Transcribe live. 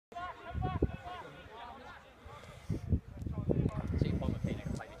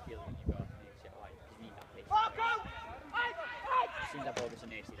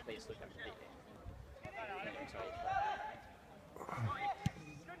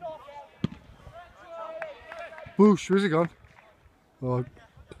Boosh, where's he gone? Oh,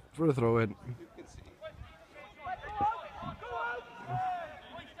 for a throw in.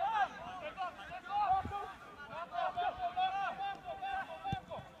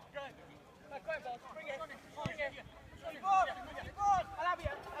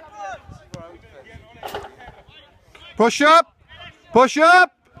 Push up! Push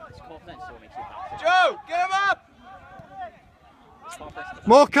up! Joe, get him up!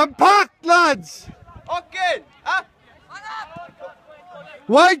 More compact, lads! Okay! Up!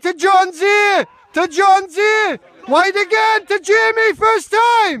 Wide to Jonesy! To Jonesy! Wide again to Jamie, first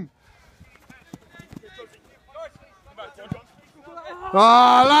time!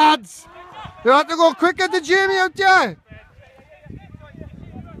 Ah, lads! You have to go quicker to Jamie out there!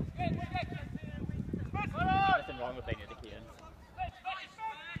 Nothing wrong with playing it to Keane.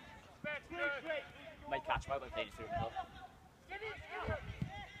 Might catch him out by playing it through the middle.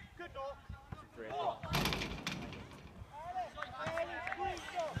 Great ball.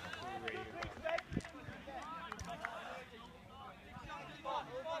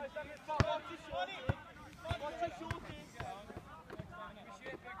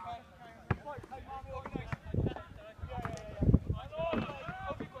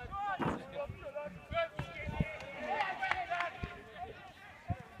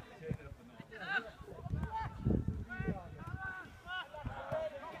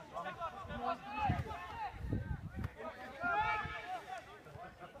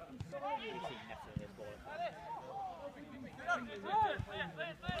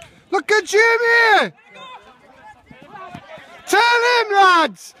 Look at Jamie! Tell him,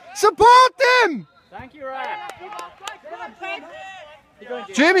 lads! Support him! Thank you, Ryan.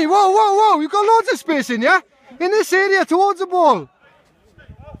 Jamie, whoa, whoa, whoa! You've got loads of space in, yeah? In this area, towards the ball.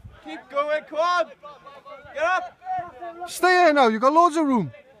 Keep going, come on! Get up! Stay here now, you've got loads of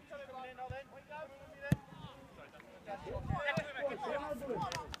room.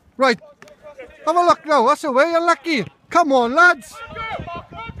 Right. Have a look now, that's the way, you're lucky. Come on, lads.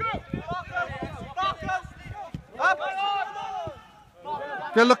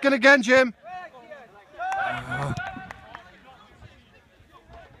 You're looking again, Jim.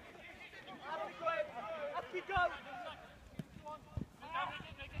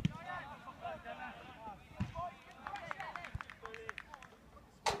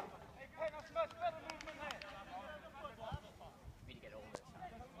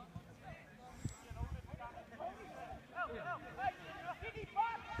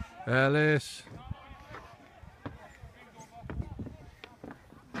 Ellis.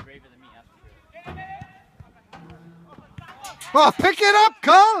 Oh, pick it up,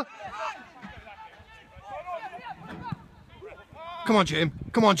 Carl! Come on, Jim.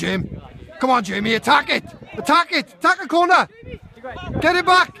 Come on, Jim. Come on, Jamie. Attack it. Attack it. Attack the corner. Get it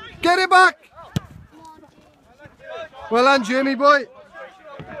back. Get it back. Well done, Jamie, boy.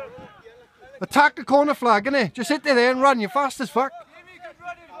 Attack the corner flag, innit? Just hit it there and run. You're fast as fuck.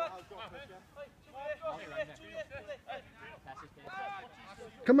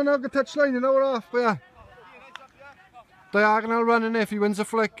 Come on, out the touchline. You know we're off. Yeah. Diagonal running if he wins a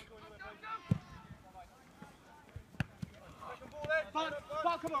flick.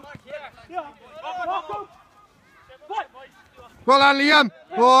 Well done, Liam.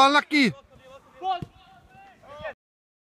 Oh, unlucky.